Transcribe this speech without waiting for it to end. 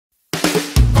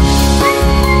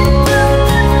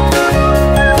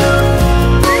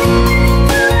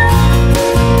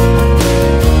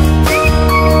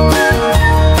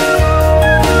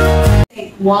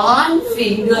One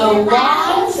finger,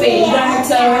 turn,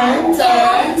 turn,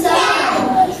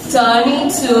 turn.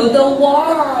 Turning to the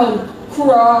wall.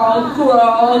 Crawl,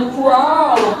 crawl,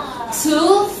 crawl.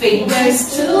 Two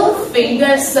fingers,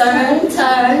 turn,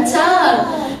 turn, turn.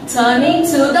 Turning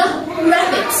to the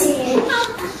rabbit.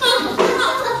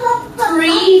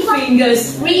 Three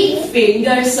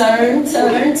fingers, turn,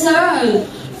 turn, turn.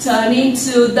 Turning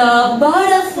to the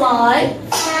butterfly.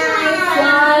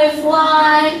 Fly,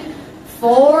 fly.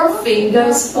 Four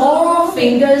fingers, turn,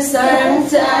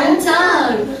 turn,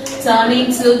 turn.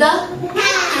 Turning to the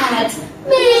hat.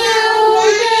 Meow,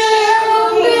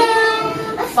 meow,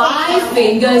 meow. Five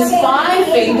fingers,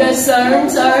 turn,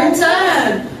 turn,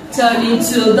 turn. Turning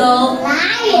to the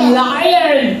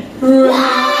lion.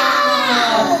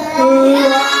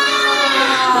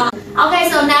 Okay,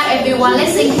 so now everyone,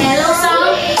 let's sing hello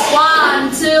song.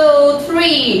 1, 2,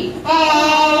 3.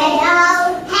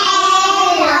 Hello, hello,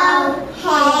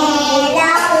 hello,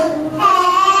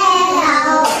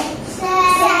 hello. Say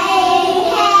hello,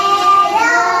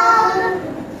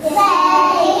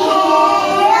 say hello.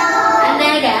 Anh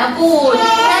Nam đã vui.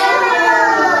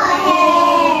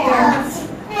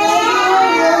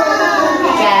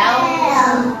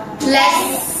 Let's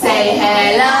say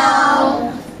hello.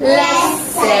 Let's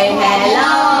say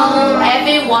hello.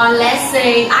 Everyone, let's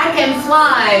say I can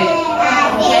fly.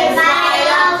 I can fly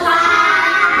up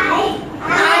high.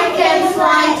 I can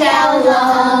fly down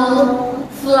low.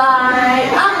 Fly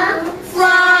up,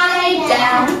 fly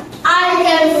down. I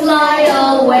can fly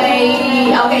away.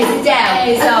 Okay, sit down.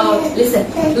 So listen.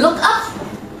 Look up.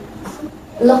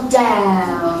 Look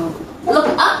down. Look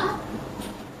up.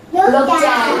 Look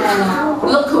down.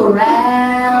 Look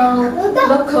around.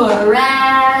 Look around.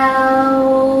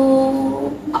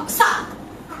 Stop.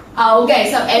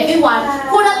 Okay, so everyone,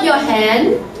 put up your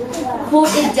hand. Put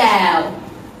it down.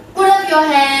 Put up your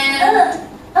hand.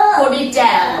 Put it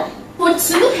down. Put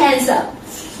two hands up.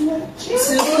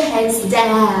 Two hands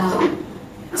down.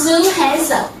 Two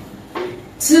hands up.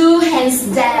 Two hands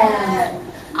down.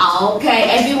 Okay,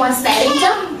 everyone standing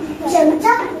up.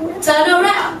 Turn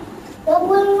around.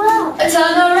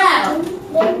 Turn around.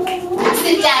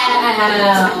 Sit down.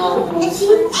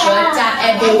 Good job,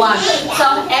 everyone. So,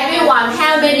 everyone,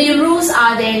 how many rules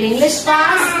are there in English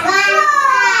class?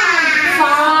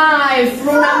 5.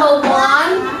 Rule number 1,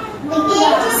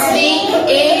 speak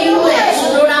English.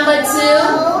 Rule number 2,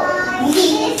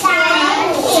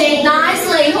 sit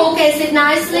nicely. Who can sit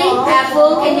nicely?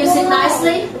 Apple, can you sit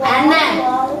nicely?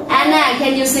 Anna,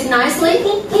 can you sit nicely?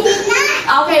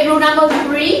 Okay, rule number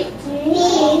 3.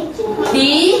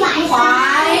 Be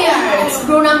quiet.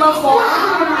 Rule number 4.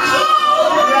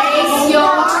 Raise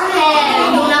your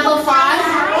hand. Rule number 5.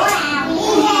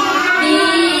 Be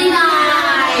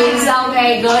nice.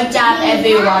 Okay, good job,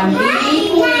 everyone.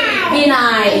 Be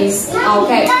nice.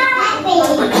 Okay.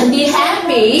 Be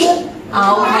happy.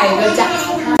 Okay, good job.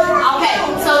 Okay,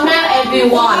 so now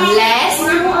everyone, let's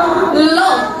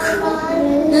look,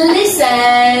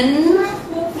 listen.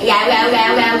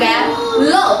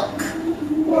 Look.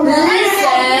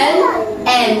 Listen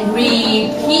and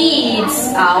repeat.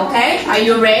 Okay, are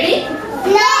you ready?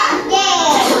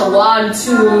 1,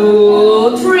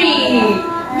 2, 3.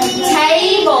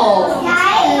 Table.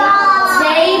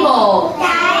 Table.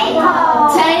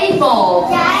 Table.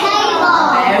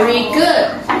 Very good.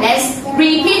 Let's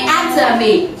repeat after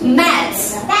me.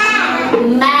 Mats.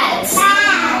 Mats.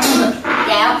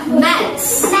 Yeah,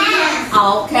 mats.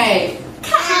 Okay.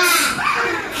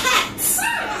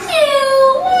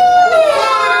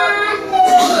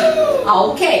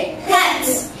 Okay,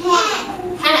 hats.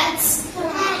 Hats.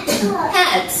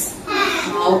 Hats.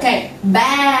 Okay,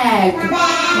 bag.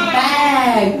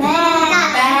 Bag.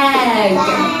 Bag.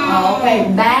 Okay,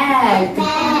 bag.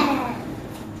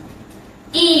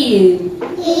 In.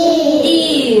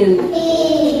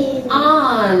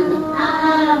 On.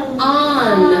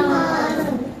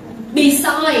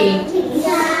 Beside.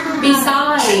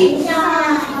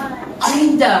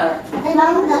 Under.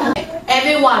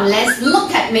 Everyone, let's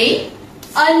look at me.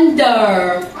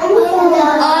 Under.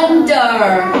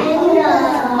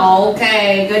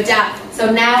 Okay, good job.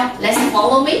 So now let's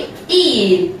follow me.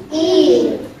 In.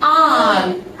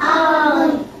 On.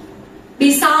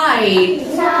 Beside.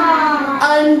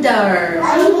 Under.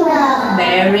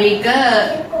 Very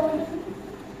good.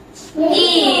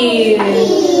 In.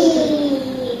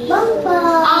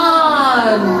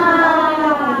 On.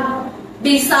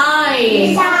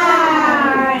 Beside.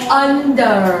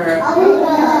 Under.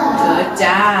 Good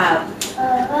job.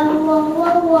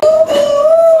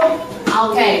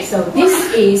 Okay, so this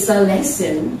is a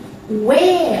lesson.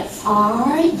 Where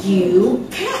are you,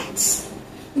 cats?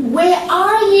 Where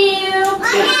are you?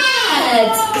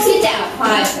 Cat. Sit down.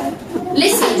 Fine.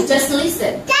 Listen. Just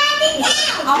listen.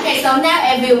 Okay. So now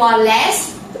everyone,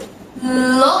 let's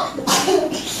look,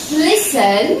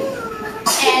 listen,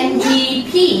 and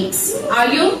repeat. Are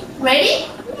you ready?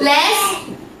 Let's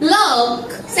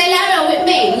look. Say louder with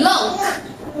me. Look,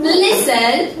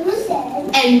 listen,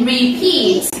 and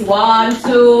repeat. 1,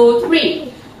 2, 3.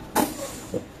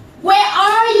 Where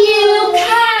are you,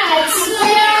 cat?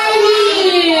 Where are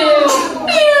you?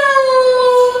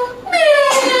 Meow,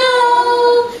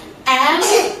 meow. I'm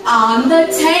on the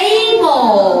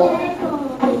table.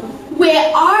 Where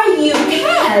are you,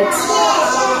 cat?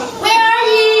 Where are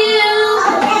you?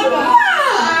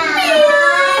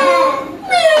 Meow,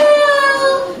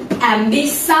 meow. I'm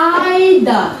beside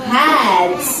the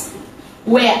hat.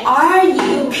 Where are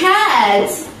you, cat?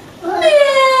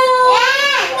 Meow,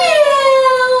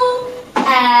 meow.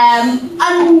 I'm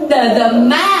under the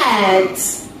mat.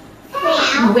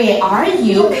 Where are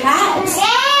you, cat?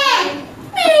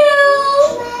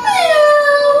 Meow,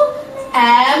 meow.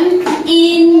 I'm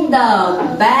in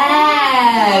the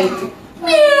bag.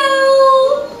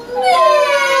 Meow,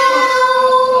 meow.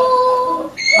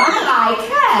 Bye bye,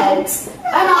 cat.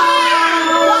 Bye bye.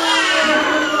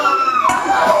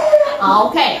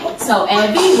 Okay, so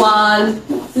everyone,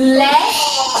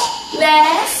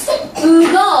 let's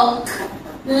look,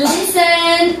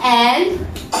 listen, and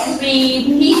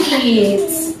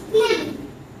repeat.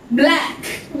 Black.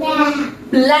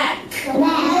 Black.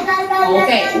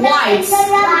 Okay, white.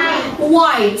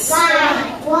 White.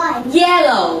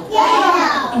 Yellow.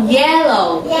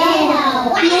 Yellow.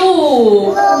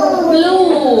 Blue.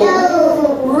 Blue.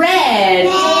 Red.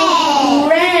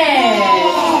 Red.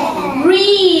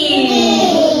 Green.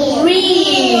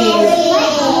 Green.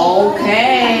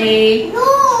 Okay.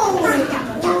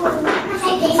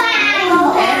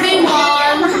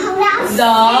 Everyone,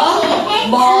 the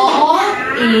ball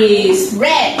is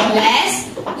red. Let's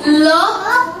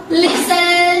look,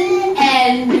 listen,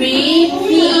 and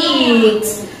repeat.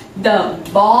 The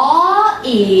ball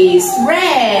is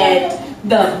red.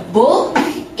 The book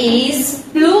is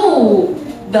blue.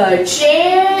 The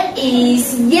chair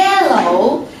is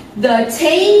yellow. The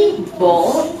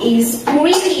table is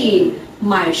green.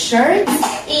 My shirt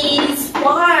is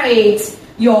white.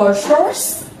 Your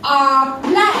shorts are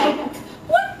black.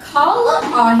 What color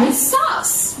are his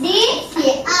socks? This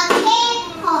is a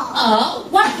paper.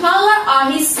 What color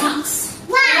are his socks?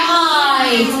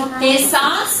 White. His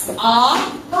socks are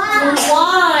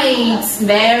white.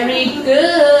 Very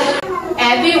good.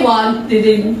 Everyone,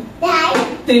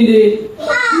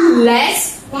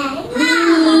 let's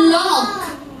look,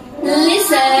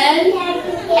 listen,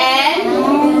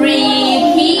 and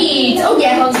repeat. Oh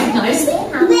yeah, hold on, nice.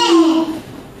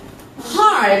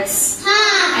 Hearts.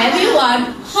 Everyone,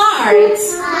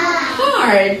 hearts.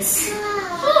 Hearts.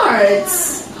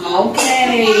 Hearts.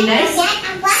 Okay, next.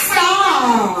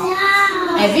 Star.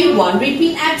 Everyone,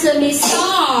 repeat after me.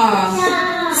 Star.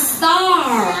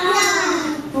 Star.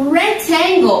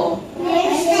 Rectangle.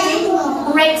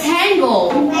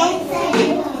 Rectangle.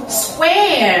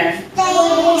 Square.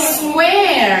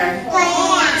 Square.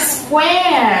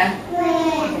 Square.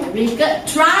 Very good.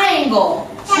 Triangle.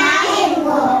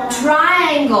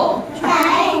 Triangle.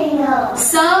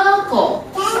 Circle.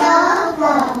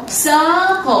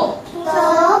 Circle.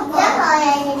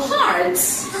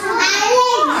 Hearts.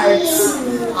 Hearts.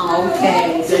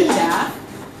 Okay, good job.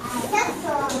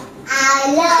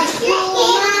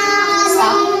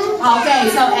 Okay,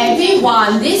 so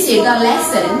everyone, this is the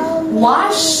lesson.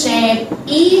 What shape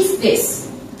is this?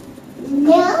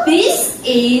 This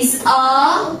is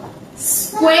a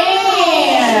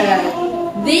square.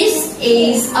 This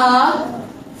is a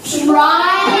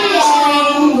triangle.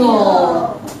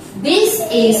 This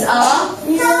is a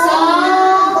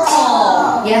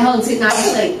circle. Yeah, hold it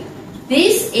nicely.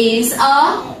 This is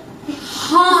a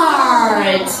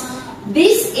heart.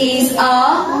 This is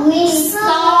a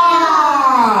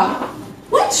star.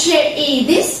 What shape is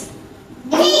this?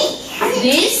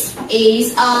 This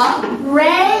is a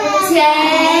rectangle.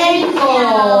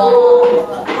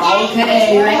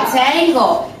 Okay,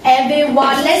 rectangle.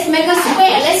 Everyone, let's make a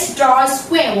square. Let's draw a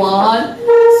square. 1,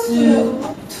 2,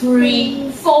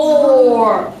 3,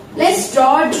 4. Let's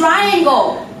draw a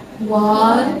triangle.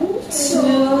 1,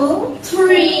 2,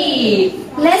 3.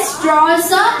 Let's draw a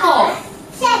circle.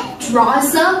 Draw a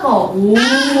circle.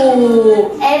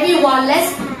 Ooh. Everyone,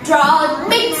 let's draw a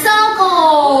big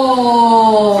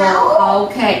circle.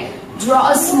 Okay. Draw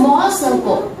a small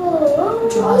circle.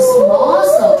 Draw a small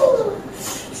circle.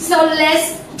 So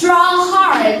let's draw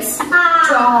hearts.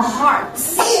 Draw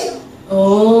hearts.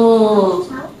 Oh.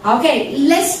 Okay,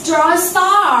 let's draw a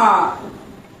star.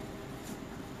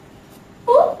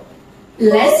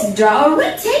 Let's draw a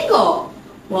rectangle.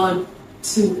 1,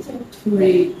 2,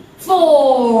 3,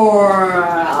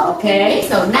 4. Okay,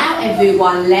 so now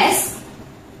everyone, let's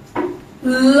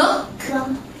look,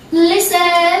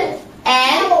 listen,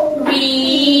 and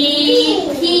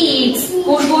repeat.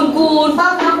 Good, good, good.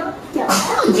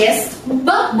 Yes,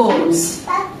 bubbles.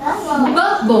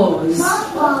 Bubbles.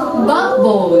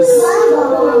 Bubbles.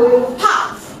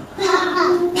 Pop.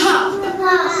 Pop.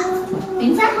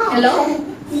 In fact, hello.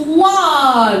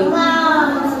 1,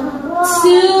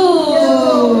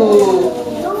 2,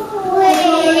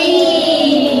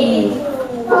 3,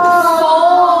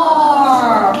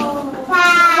 4,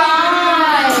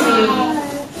 5,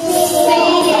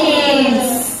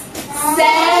 6,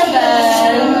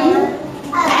 7,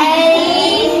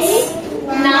 8,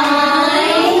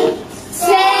 9,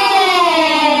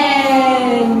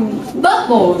 10.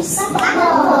 Bubbles.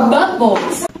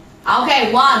 Bubbles.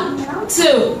 Okay, 1,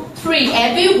 2, 3.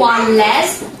 Everyone,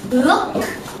 let's look,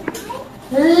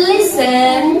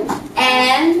 listen,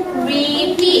 and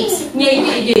repeat.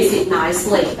 Use it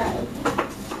nicely.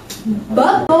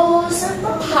 Bubbles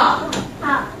pop.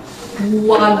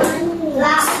 1,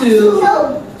 2,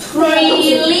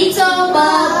 3 little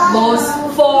bubbles.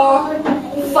 4,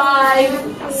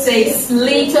 5, 6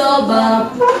 little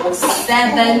bubbles.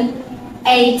 7,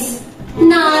 8,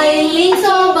 9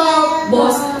 little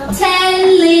bubbles.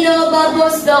 10 little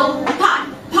bubbles. Go pop,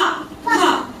 pop,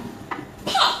 pop,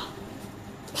 pop,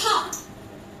 pop,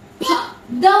 pop.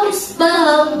 Those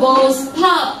bubbles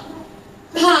pop,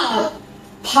 pop,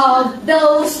 pop.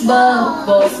 Those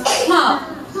bubbles pop,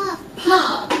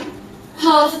 pop,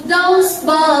 pop. Those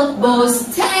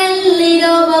bubbles. 10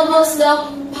 little bubbles. Go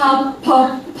pop,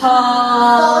 pop,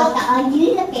 pop.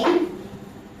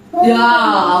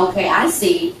 Yeah, okay, I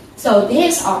see. So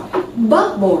these are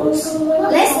bubbles.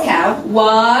 Let's count.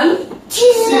 1, 2, 3,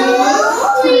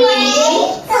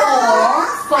 4,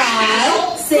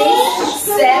 5, 6,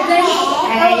 7,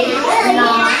 8,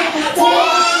 9,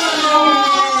 10.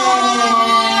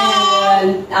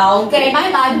 Okay,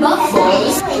 bye bye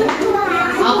bubbles.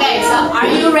 Okay, so are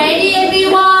you ready,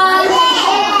 everyone?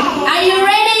 Are you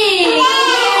ready?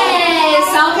 Yes.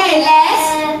 Okay, let's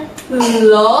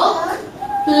look,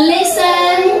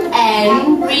 listen,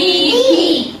 and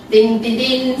repeat. Din din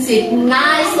din. Sit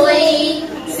nicely.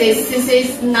 Sit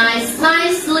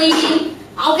nicely.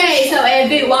 Okay, so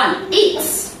everyone, eat.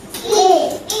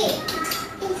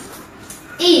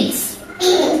 Eat. Eat.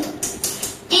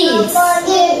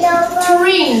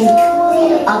 Drink.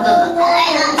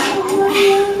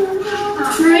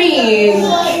 Drink.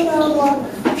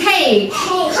 Cake.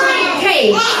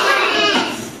 Cake.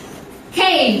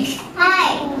 Cake.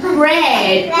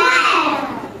 Bread.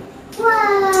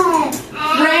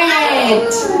 Bread.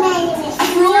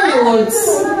 Fruits.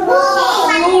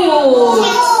 Fruits.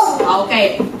 Okay.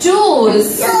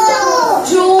 Juice.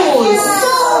 Juice.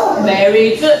 Very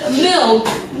good. Milk.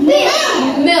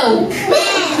 Milk.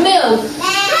 Milk.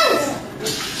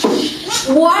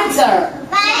 Water.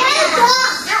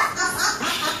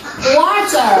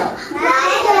 Water.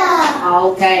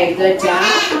 Okay, good job.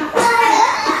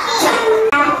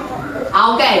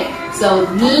 Okay, so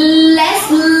let's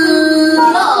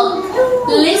look,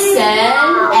 listen,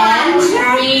 and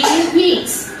repeat.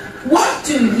 What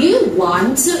do you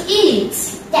want to eat?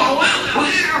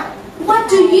 What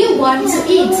do you want to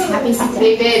eat? Happy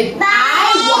Saturday.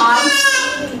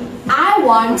 I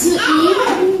want to eat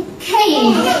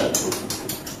cake.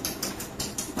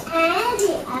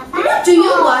 What do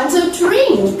you want to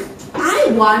drink? I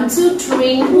want to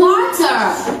drink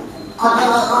water.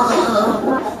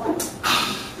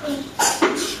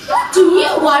 What do you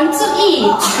want to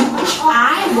eat?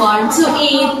 I want to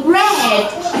eat bread.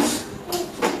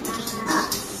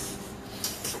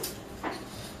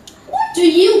 What do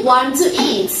you want to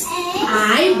eat?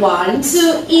 I want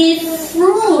to eat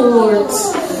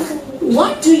fruits.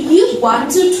 What do you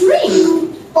want to drink?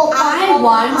 I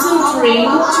want to drink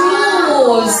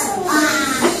juice.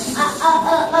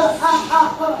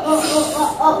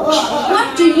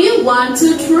 What do you want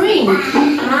to drink?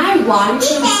 I want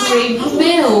to drink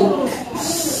milk.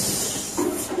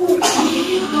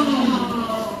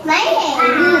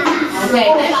 Okay,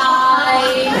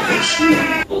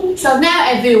 bye-bye. So now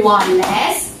everyone,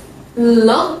 let's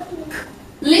look,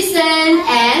 listen,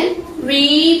 and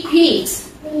repeat.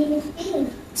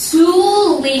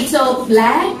 Two little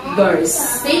blackbirds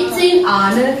sitting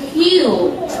on a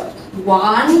hill.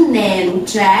 One named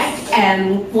Jack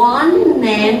and one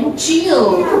named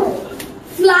Jill.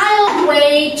 Fly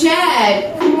away,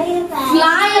 Jack.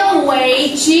 Fly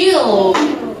away, Jill.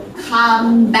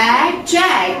 Come back,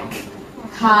 Jack.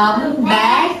 Come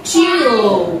back,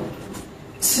 Jill.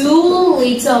 Two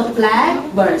little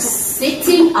blackbirds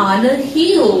sitting on a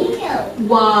hill.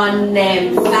 One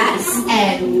named Fast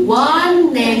and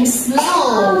one named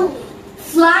Slow.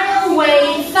 Fly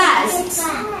away fast,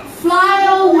 fly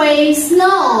away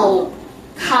slow.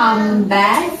 Come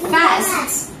back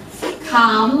fast,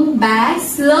 come back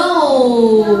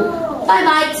slow. Bye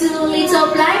bye, two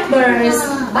little blackbirds.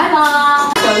 Bye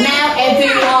bye. So now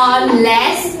everyone,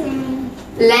 let's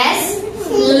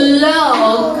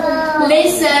look,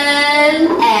 listen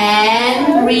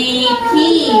and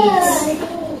repeat.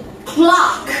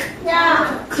 Clock,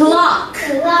 clock,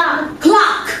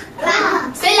 clock.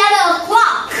 Say louder,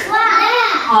 clock.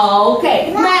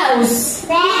 Okay. Mouse,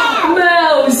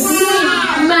 mouse,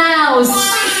 mouse.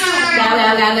 Go, go,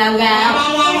 go, go, go.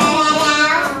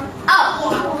 Up,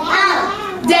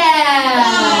 down,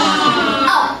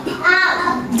 up,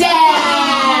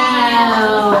 down.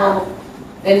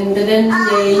 Dun, dun, dun,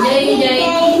 yay, yay, yay.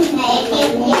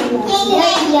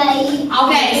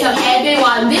 Okay, so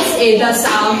everyone, this is the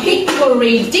song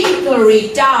Hickory Dickory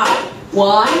Dock.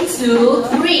 1, 2,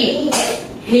 3.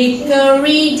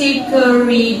 Hickory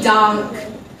dickory dock.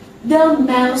 The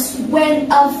mouse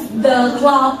went off the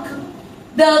clock.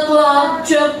 The clock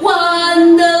struck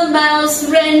 1. The mouse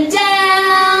ran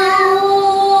down.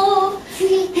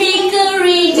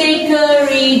 Hickory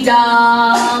dickory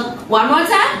dock. One more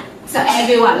time. So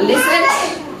everyone listen.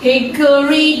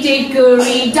 Hickory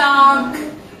dickory dock.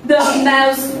 The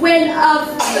mouse went off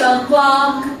the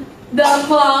clock. The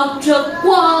clock struck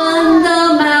 1.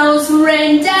 The mouse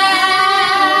ran down.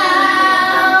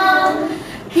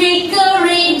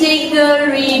 Hickory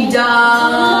dickory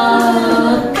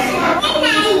dock.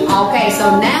 Okay,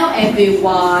 so now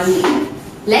everyone,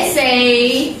 let's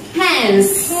say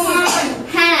hands,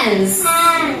 hands,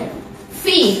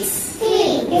 feet,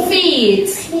 feet,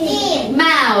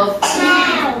 mouth,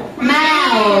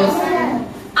 mouth,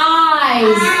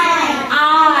 eyes,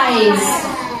 eyes.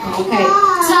 Okay.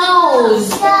 Toes,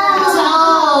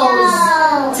 toes,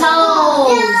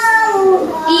 toes.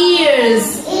 Ears,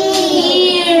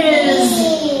 ears,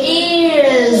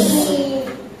 ears.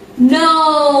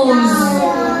 Nose,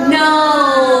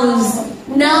 nose,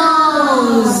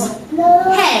 nose.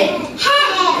 Head,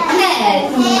 head.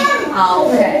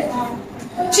 Okay.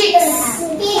 Cheeks,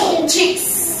 cheeks,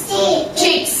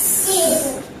 cheeks.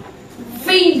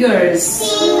 Fingers,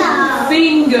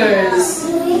 fingers,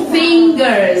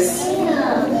 fingers.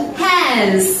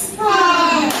 Hands,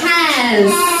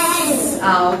 hands.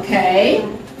 Okay.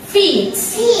 Feet,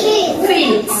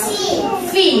 feet,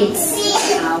 feet.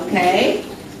 Okay.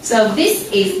 So this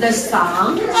is the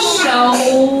song Show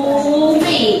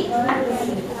Me.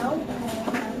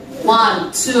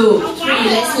 1, 2, 3.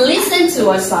 Let's listen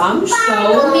to a song.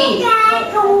 Show me.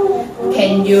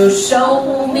 Can you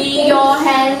show me your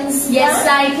hands? Yes,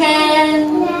 I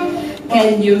can.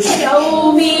 Can you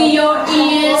show me your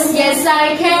ears? Yes,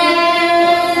 I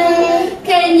can.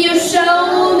 Can you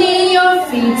show me your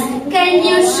feet? Can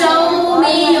you show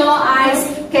me your eyes?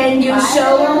 Can you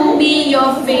show me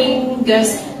your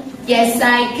fingers? Yes,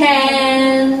 I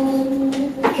can.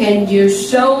 Can you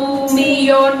show me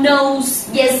your nose?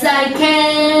 Yes, I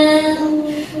can.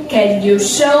 Can you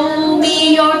show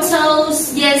me your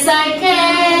toes? Yes, I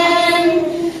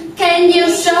can. Can you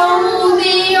show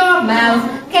me your mouth?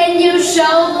 Can you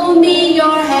show me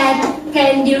your head?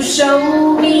 Can you show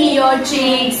me your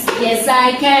cheeks? Yes,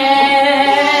 I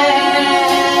can.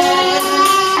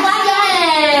 Clap your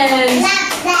hands.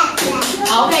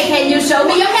 Okay, can you show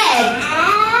me your head?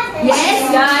 Yes,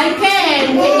 I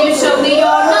can. Can you show me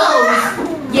your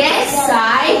nose? Yes,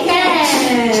 I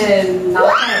can.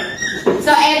 Okay.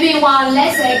 So everyone,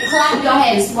 let's say clap your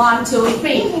hands. 1, 2,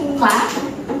 3. Clap,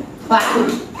 clap.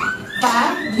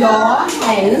 Clap your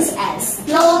hands as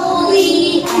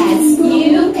slowly as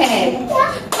you can.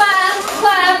 Clap,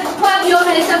 clap, clap your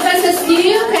hands as fast as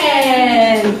you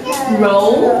can.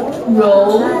 Roll,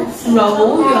 roll,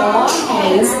 roll your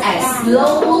hands as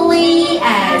slowly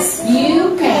as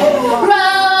you can.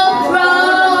 Roll,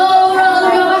 roll, roll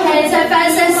your hands as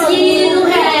fast as you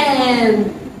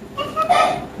can.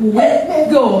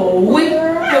 Wiggle,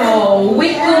 wiggle,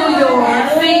 wiggle your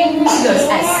fingers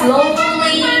as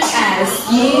slowly as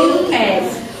you can.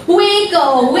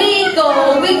 Wiggle,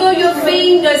 wiggle, wiggle your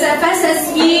fingers as fast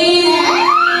as you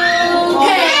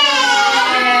can.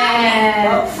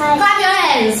 Clap your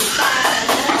hands.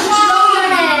 Roll your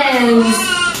hands.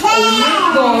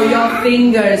 Wiggle your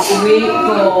fingers.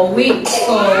 Wiggle,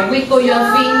 wiggle, wiggle your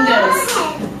fingers.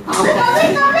 Okay.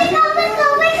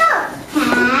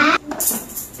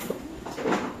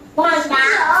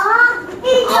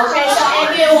 Okay,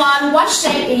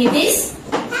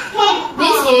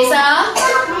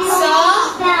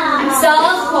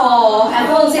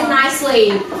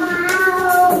 nicely.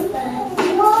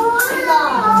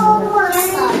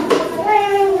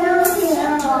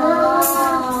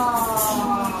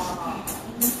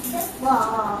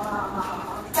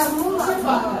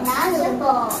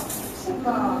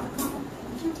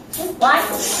 What?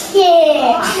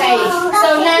 Yeah. Okay, so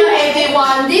now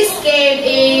everyone, this game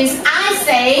is I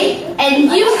say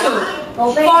and you do.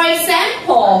 For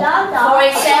example,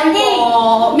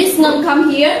 Miss Ngân, come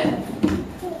here.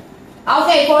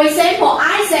 Okay, for example,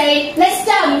 I say let's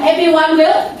jump. Everyone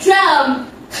will jump.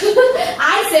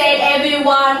 I said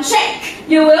everyone shake.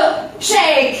 You will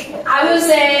shake. I will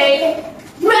say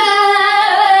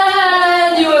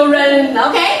run. You will run.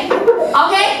 Okay?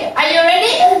 Okay? Are you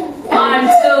ready? 1,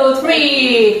 2,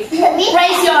 3.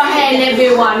 Raise your hand,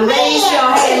 everyone. Raise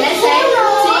your hand. Let's say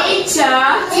teacher,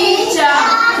 teacher.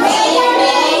 Me, me,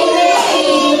 me.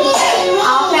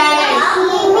 Okay.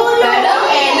 Tuệ Đức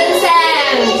and Linh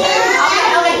Sang. Okay,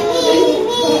 okay.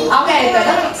 Okay, Tuệ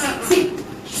Đức.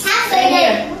 Stay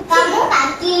here.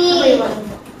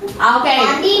 Okay.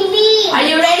 Are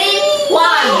you ready? 1,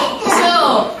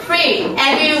 2, 3.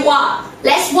 Everyone,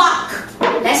 let's walk.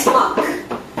 Let's walk.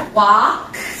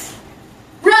 Walk.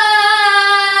 Run.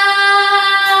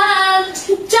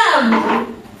 Jump.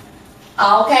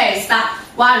 Okay, stop.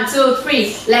 1, 2,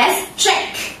 3. Let's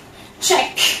shake.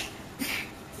 Shake.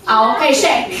 Okay,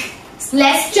 shake.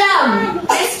 Let's jump.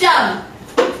 Let's jump.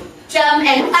 Jump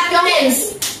and clap your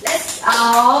hands.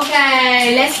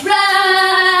 Okay, let's run.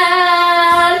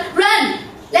 Run.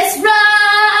 Let's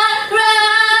run. Run.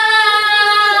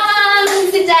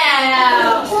 Sit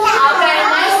down. Okay,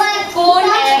 nice. Good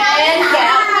and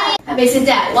get. Happy sit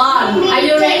down. 1. Are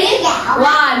you ready?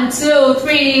 1, 2,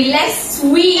 3. Let's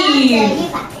swim.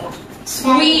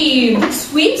 Swim.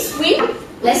 Swim. Swim.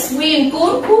 Let's swim.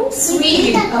 Good. Good.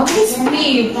 Swim. Okay,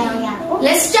 swim.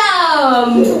 Let's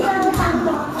jump.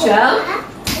 Jump.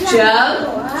 Jump.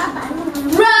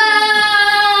 Run.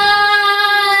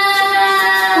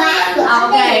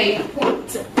 Okay.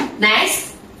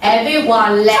 Next,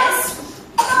 everyone, let's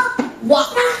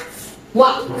walk.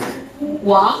 Walk.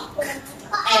 Walk.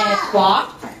 And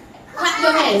walk. Clap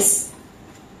your hands.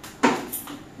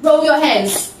 Roll your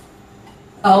hands.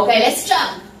 Okay, let's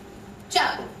jump.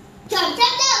 Jump. Jump,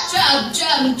 jump, Jump,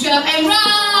 jump, jump, and run.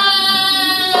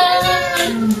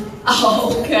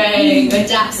 Okay, good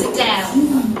job. Sit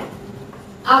down.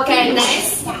 Okay,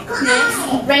 next.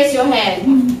 Next, raise your hand.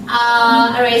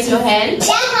 Raise your hand.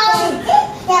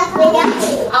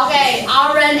 Okay,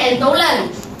 Aaron and Dolan.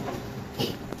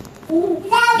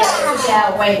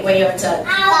 Yeah, wait, your turn.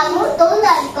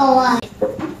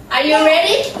 Are you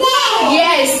ready?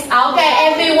 Yes. Okay,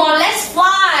 everyone, let's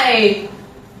fly.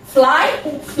 Fly,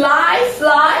 fly,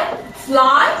 fly,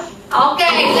 fly.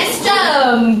 Okay, let's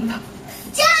jump.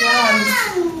 Jump.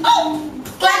 Oh,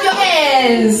 clap your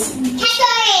hands.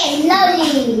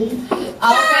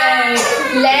 Okay,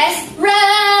 let's run.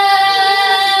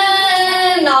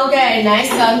 Okay, nice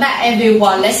turn back,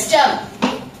 everyone. Let's jump.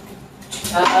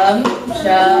 Jump,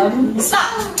 jump,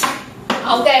 stop.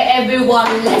 Okay,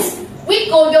 everyone, let's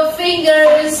wiggle your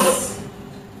fingers.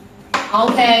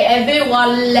 Okay,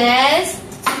 everyone, let's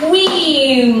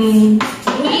swim.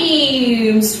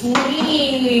 Swim,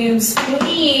 swim,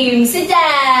 swim. Sit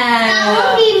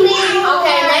down.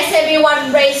 Okay, nice,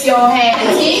 everyone, raise your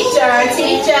hand. Teacher,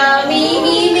 teacher, me,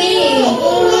 me, me.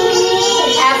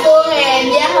 Phương and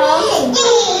Gia Hân.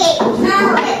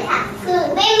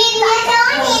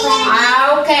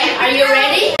 Okay, are you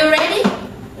ready? You ready?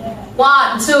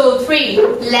 1, 2, 3.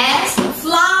 Let's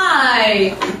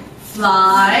fly.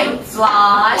 Fly,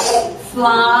 fly,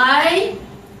 fly.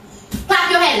 Clap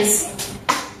your hands.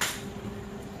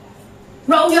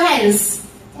 Roll your hands.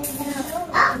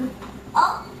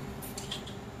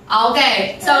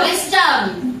 Okay, so let's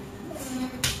jump.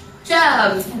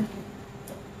 Jump.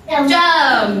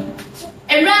 Jump.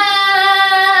 And run.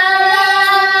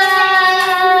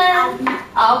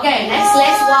 Okay, next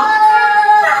let's walk.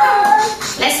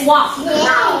 Let's walk.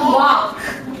 Walk.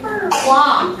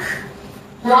 Walk.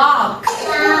 Walk.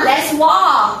 Let's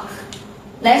walk.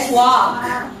 Let's walk.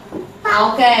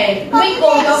 Okay,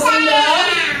 wiggle your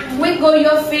fingers. Wiggle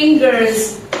your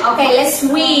fingers. Okay, let's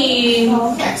swim.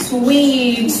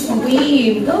 Swim,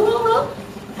 swim. Go, go, go.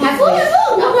 Have fun, have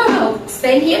fun. No, no, no.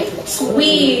 Stand here.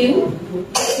 Swim.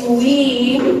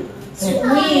 Swim.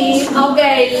 Swim.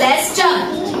 Okay, let's jump.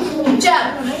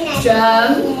 Jump.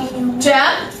 Jump.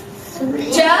 Jump.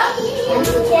 Jump.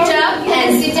 Jump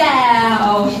and sit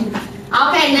down.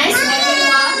 Okay, next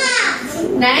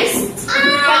everyone. Next.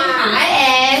 Come high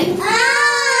and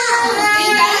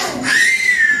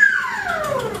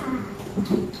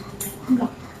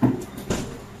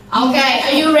Okay,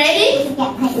 are you ready?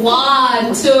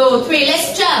 1, 2, 3,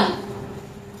 let's jump.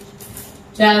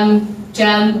 Jump,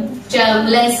 jump, jump,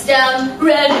 let's jump.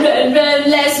 Run, run, run,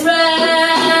 let's run.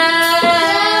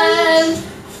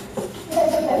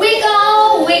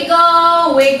 Wiggle,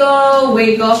 wiggle, wiggle,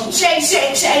 wiggle. Shake,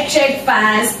 shake, shake, shake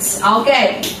fast.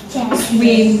 Okay.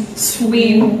 Swim,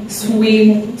 swim,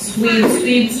 swim, swim,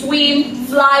 swim, swim.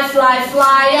 Fly, fly,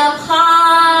 fly up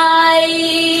high.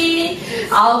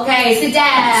 Okay, sit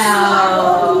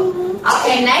down.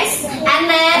 Okay, next.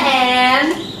 Anna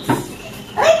and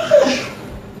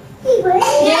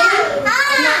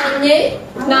Anna and you?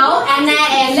 No, Anna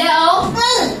and Leo.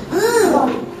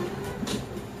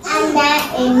 Anna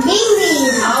and Lily.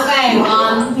 Okay,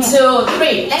 1, 2,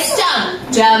 3. Let's jump.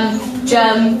 Jump,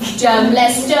 jump, jump.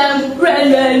 Let's jump.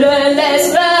 Run, run, run. Let's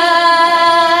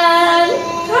run.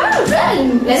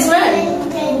 Run. Let's run.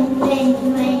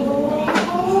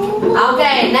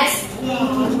 Okay, next.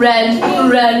 Run,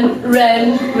 run,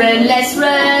 run, run. Let's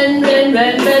run, run,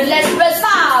 run, run. Let's run.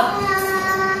 Stop.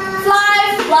 Fly,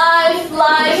 fly,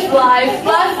 fly, fly,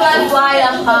 fly, fly, fly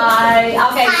up high.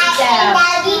 Okay, sit down.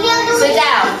 Sit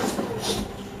down.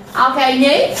 Okay,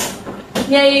 Nhi.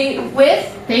 Nhi with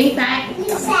Tiếng Tây.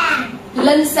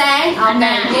 Linh Sáng.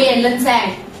 Okay, Nhi and Linh Sáng.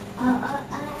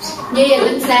 Nhi and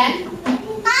Linh Sáng.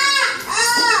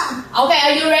 Okay,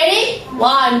 are you ready?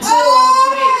 1, 2, 3.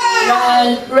 Run,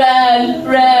 run,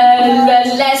 run, run.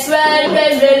 Let's run,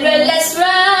 run, run, run. Let's run.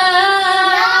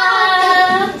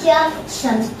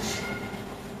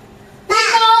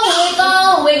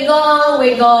 Wiggle, wiggle,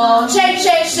 wiggle. Shake,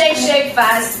 shake, shake, shake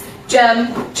fast. Jump,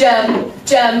 jump,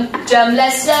 jump, jump.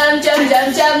 Let's jump, jump,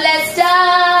 jump, jump. Let's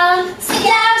jump. Sit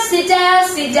down, sit down,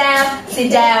 sit down,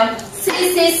 sit down. Sit,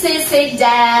 sit, sit, sit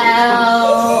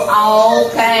down.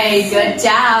 Okay, good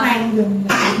job.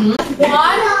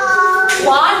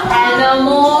 What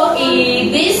animal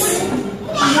is this?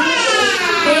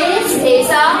 This is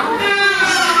a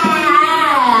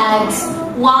cat.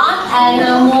 What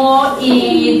animal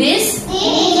is this?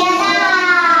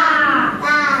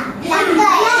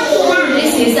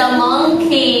 This is a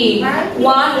monkey.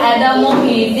 What animal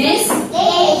is this?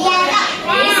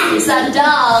 This is a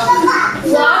dog.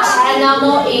 What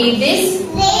animal is this?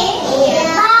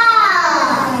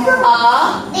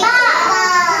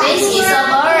 This is a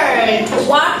bird.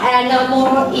 What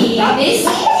animal is this? This is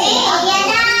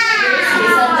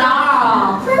a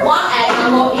dog. What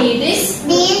animal is this?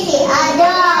 This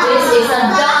is a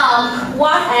dog.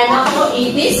 What animal is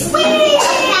this? This is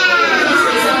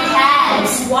a cat.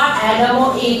 What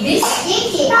animal is this? This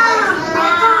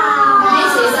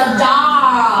is a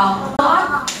dog. What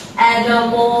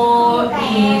animal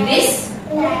is this?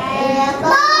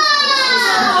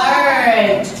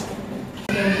 Bird.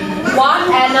 What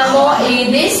animal is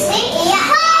this? This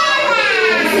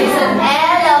is an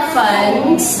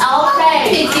elephant. Okay.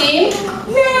 Team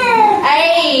A,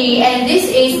 and this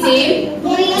is team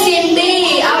B.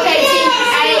 Okay, team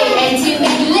A and team B,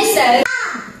 listen.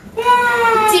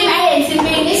 Team A and team B,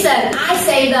 listen. I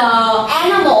say the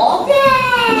animal.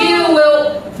 You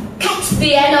will catch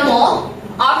the animal.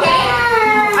 Okay.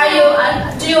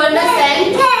 Do you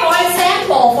understand?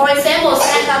 For example,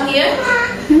 stand, come here.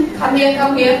 Come here,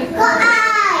 come here.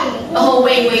 Oh,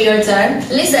 wait, your turn.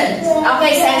 Listen.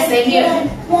 Okay, stand here.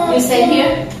 You stand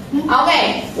here.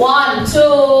 Okay, 1,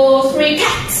 2, 3,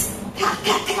 cat.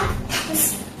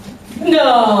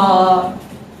 No.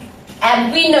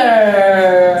 And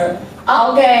winner.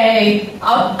 Okay.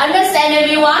 Understand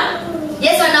everyone?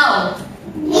 Yes or no?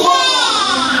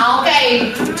 Yeah.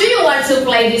 Okay. Do you want to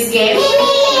play this game?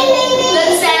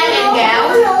 Linh Sang and Gạo.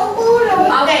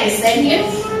 Okay, stand here.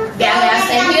 Gạo,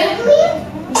 stand here.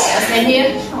 Gạo, stand here.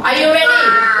 Are you ready?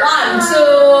 1,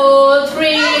 2,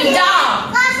 3, dog.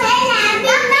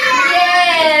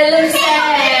 Yeah, Linh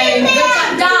Sang.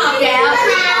 Good job, Gạo.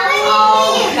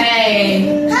 Okay.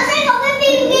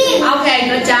 Okay,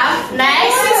 good job.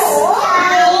 Next.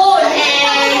 Cool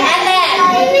and Anna.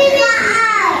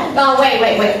 Oh, wait.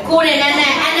 Cool and Anna.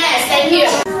 Anna, stand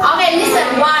here. Okay, listen.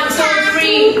 1, 2,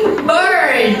 3.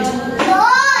 Bird.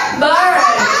 Bird.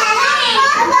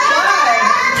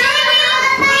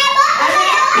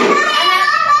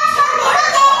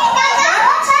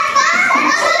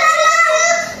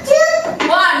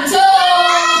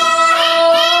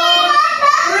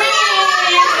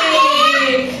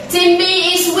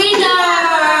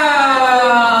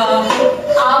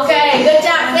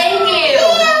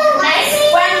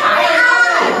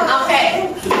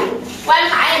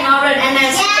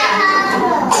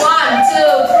 One,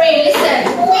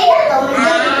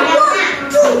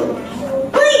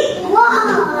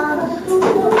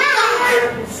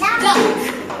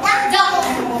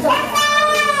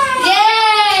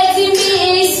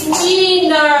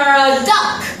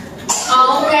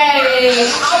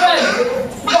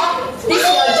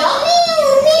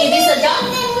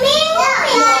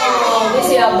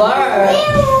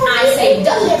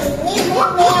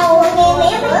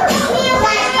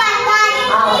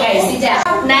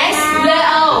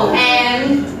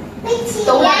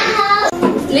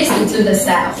 to the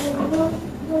south.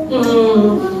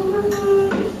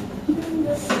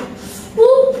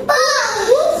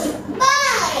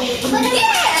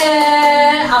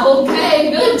 Yeah.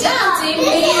 Okay, good job,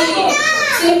 Timmy.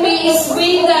 Timmy is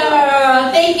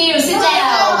winner. Thank you. Sit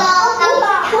down.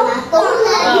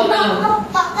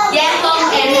 Yeah, Hong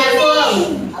and Hà Phương.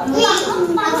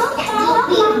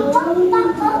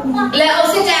 Leo,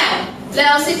 sit down.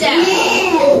 Leo, sit down.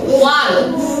 One.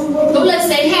 Đúng lên,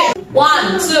 stand here.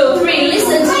 1, 2, 3.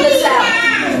 Listen to the sound.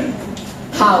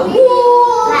 Hào hú,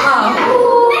 hào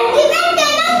hú.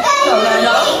 Rồi là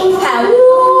nó. Hào hú,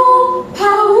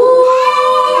 hào hú.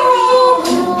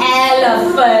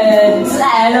 Elephants,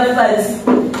 elephants.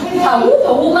 Hào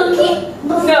hú monkey.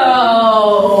 No.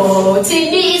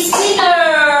 Timmy is winner.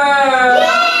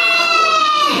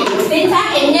 Tiếng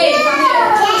Pháp em nhỉ?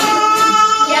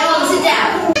 Yeah, Hồng, sit down.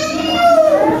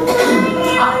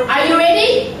 Are you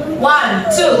ready? 1,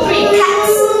 2, 3.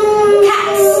 Cats.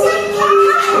 Cats.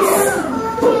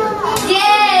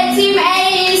 Yeah, Team A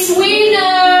is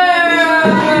winner.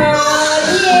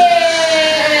 Yeah.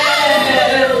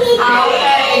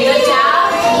 Okay, good job.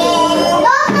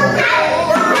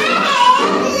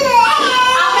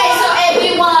 Okay, so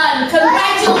everyone,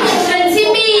 congratulations, Team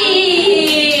B.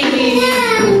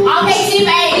 Okay, Team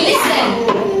A, listen.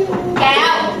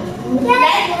 Now,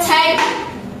 let's take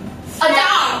a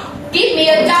dog. Give me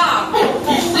a dog.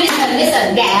 Listen,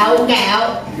 listen. Gạo,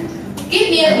 gạo. Give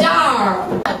me a dog.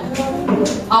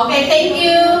 Okay, thank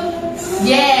you.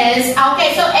 Yes.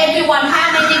 Okay, so everyone,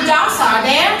 how many dogs are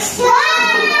there? 2.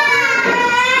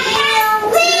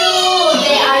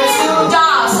 There are 2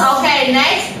 dogs. Okay,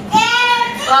 next.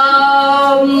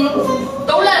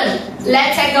 Tú Linh,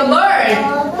 let's take a bird.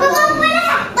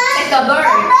 Take a bird.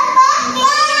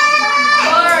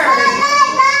 Bird.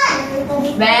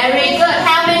 Very good.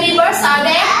 How many birds are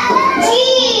there?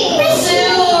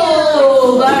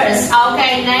 2 birds.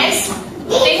 Okay, next.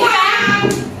 Tiếng Pháp.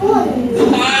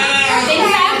 Tiếng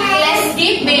Pháp. Let's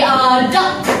give me a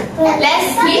duck.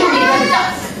 Let's give me a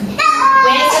duck.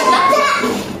 Where's the duck?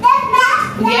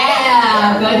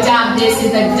 Yeah, good job. This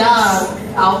is a duck.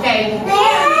 Okay.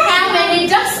 How many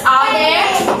ducks are there?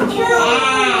 2.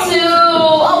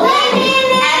 Okay.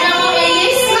 Animal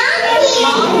is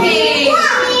monkey.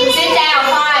 Sit down.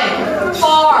 5,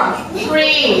 4,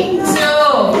 3, 2,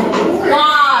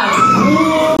 1.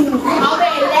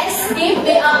 Okay, let's give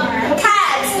me a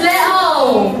cat. Leo.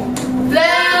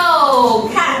 Leo.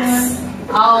 Cats.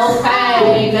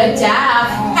 Okay, good job.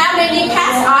 How many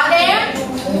cats are there?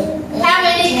 How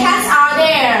many cats are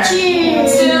there? 2.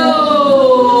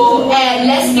 And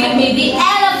let's give me the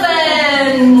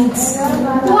elephant.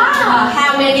 Wow,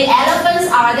 how many elephants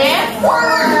are there?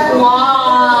 1.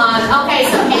 Okay,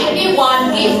 so everyone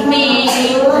give me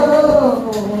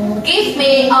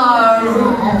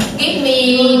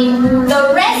the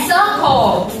red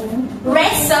circle.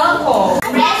 Red circle.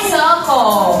 Red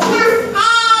circle.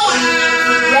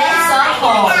 Red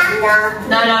circle.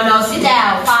 No. Sit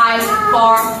down. 5,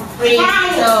 4, 3,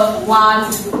 2,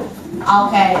 1.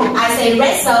 Okay. I say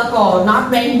red circle,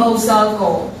 not rainbow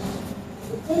circle.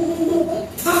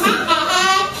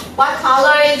 What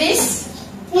color is this?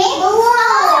 Purple.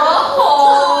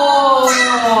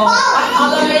 What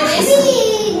color is this?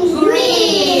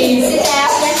 Green. Sit down.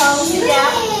 Let home. Sit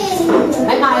down.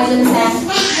 Bye bye, Linh Sam.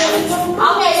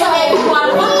 Okay, so everyone,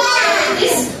 what color is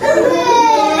this?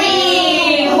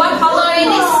 Green. What color is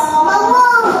this?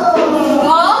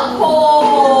 Purple.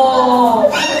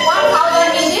 What color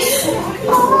is this?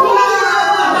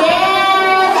 Yeah.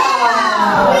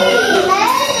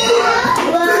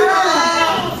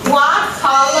 What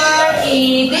color is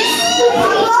this?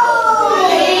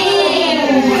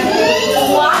 Green.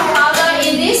 What color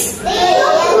is this?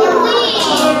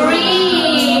 Green.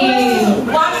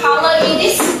 What color is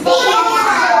this? Purple.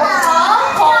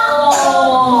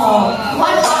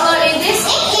 What color is this?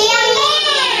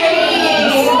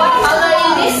 Green. What color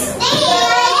is this?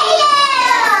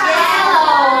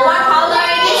 Yellow. What color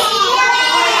is this?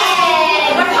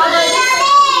 Red. What color is this?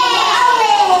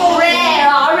 Red.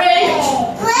 Orange.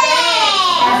 Red.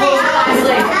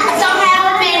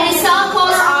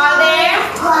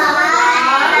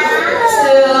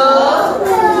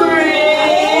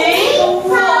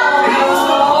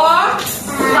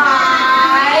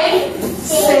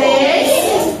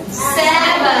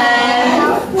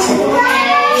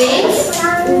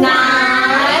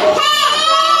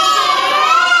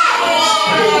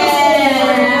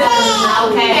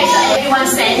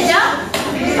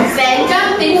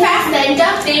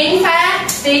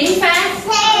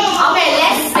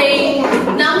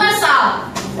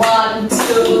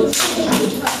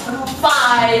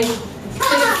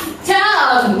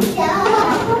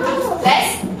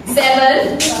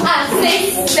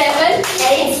 6, 7,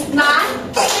 8,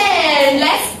 9, 10.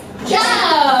 Let's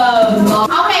jump.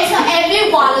 Okay, so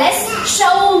everyone, let's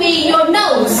show me your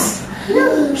nose.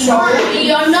 Show me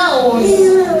your nose.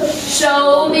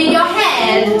 Show me your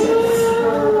head.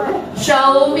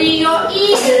 Show me your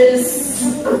ears.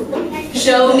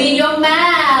 Show me your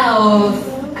mouth.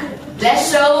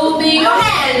 Let's show me your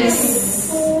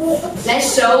hands.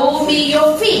 Let's show me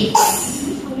your feet.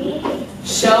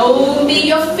 Show me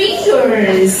your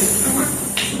fingers.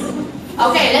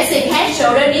 Okay, let's sing head,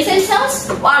 shoulder, knees and toes.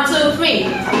 1, 2, 3.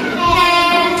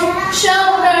 Head,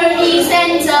 shoulder, knees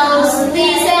and toes.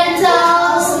 Knees and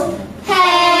toes.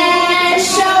 Head,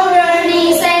 shoulder,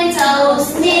 knees and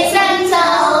toes. Knees and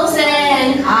toes.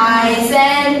 And eyes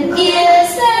and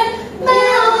ears and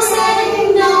mouth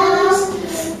and nose.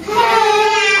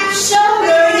 Head,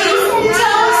 shoulder, knees and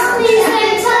toes. Knees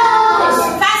and toes.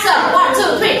 Faster. 1,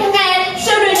 2, 3. Head,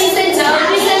 shoulder, knees and toes.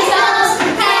 Knees and toes.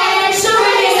 Head,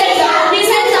 shoulder, knees and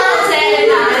toes. Knees and toes. And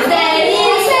eyes and ears and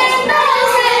mouth and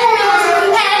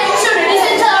nose. Head, shoulder, knees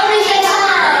and toes. Knees and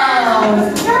toes.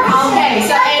 Okay,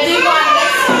 so everyone,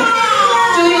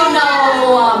 do you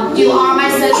know You Are My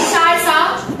Sunshine song?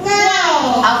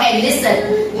 No. Okay, listen.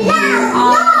 You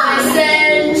are my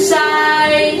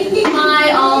sunshine, my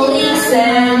only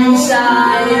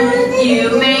sunshine. You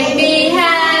make me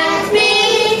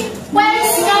happy when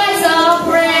skies are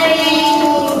gray.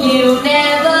 You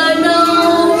never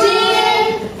know, dear,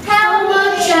 how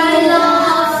much I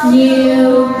love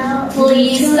you.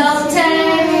 Please don't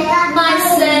take my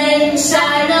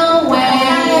sunshine away.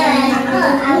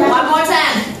 One more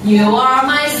time. You are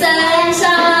my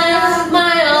sunshine,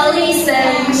 my only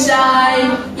sunshine.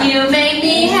 You make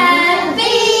me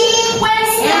happy when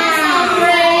skies are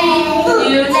gray.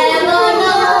 You never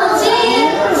know, dear,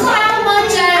 how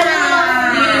much I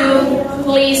love you.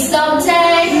 Please don't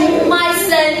take my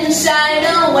sunshine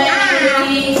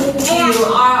away. You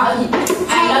are.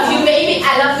 I love you, baby. I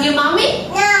love you, mommy.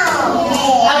 No.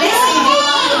 Oh, let's sing You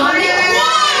Love You, mommy.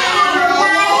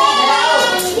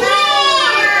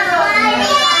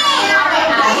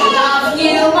 I love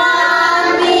you,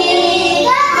 mommy.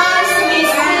 My sweet,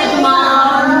 sweet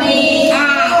mommy.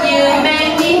 You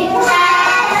make me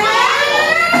happy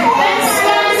when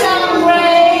skies are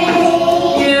gray.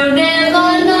 You never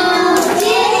know,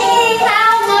 dear,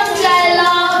 how much I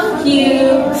love you.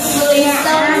 Please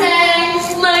don't take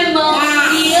my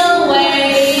mommy away.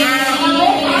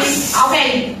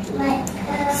 Okay.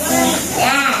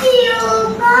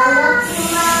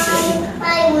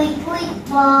 My weak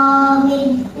mommy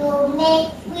to make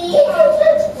me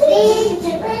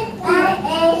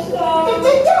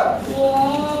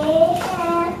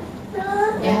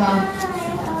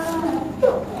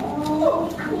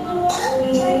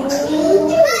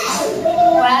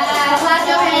Wow, clap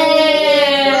your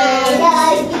hands.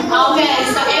 Okay,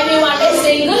 so everyone, let's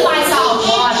sing goodbye song.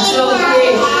 1, 2,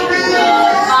 3.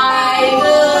 Goodbye,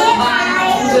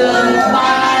 goodbye,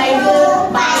 goodbye,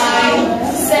 goodbye.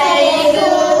 Say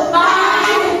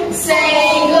goodbye,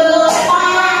 say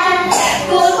goodbye,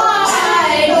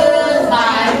 goodbye,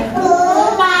 goodbye,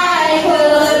 goodbye,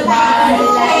 goodbye.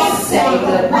 Let's say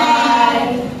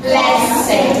goodbye. Let's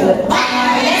say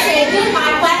goodbye. Let's say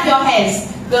goodbye. Clap your hands.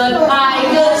 Goodbye,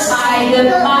 goodbye,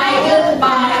 goodbye,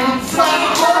 goodbye.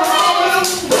 Clap your hands,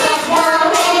 clap your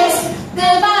hands.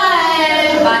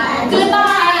 Goodbye, goodbye,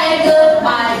 goodbye,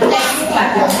 goodbye. Let's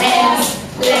clap your hands.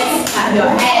 Let's clap your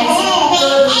hands.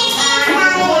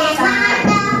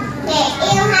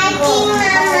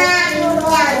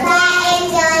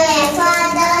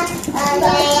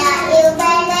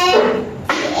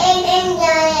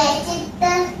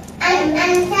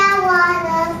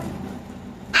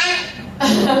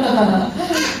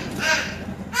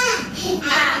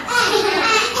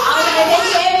 Okay, thank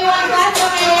you everyone. Clap your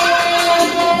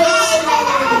hands.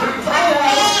 Clap your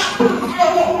hands.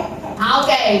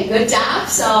 Okay, good job.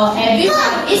 So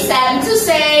everyone, it's time to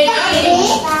say